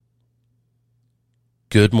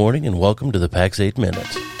Good morning and welcome to the Pax8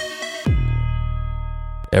 Minute.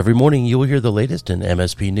 Every morning you will hear the latest in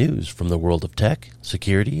MSP news from the world of tech,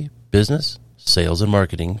 security, business, sales, and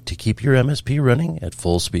marketing to keep your MSP running at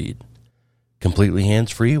full speed. Completely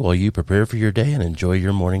hands-free while you prepare for your day and enjoy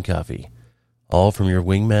your morning coffee. All from your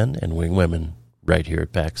wingmen and wingwomen right here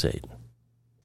at Pax8.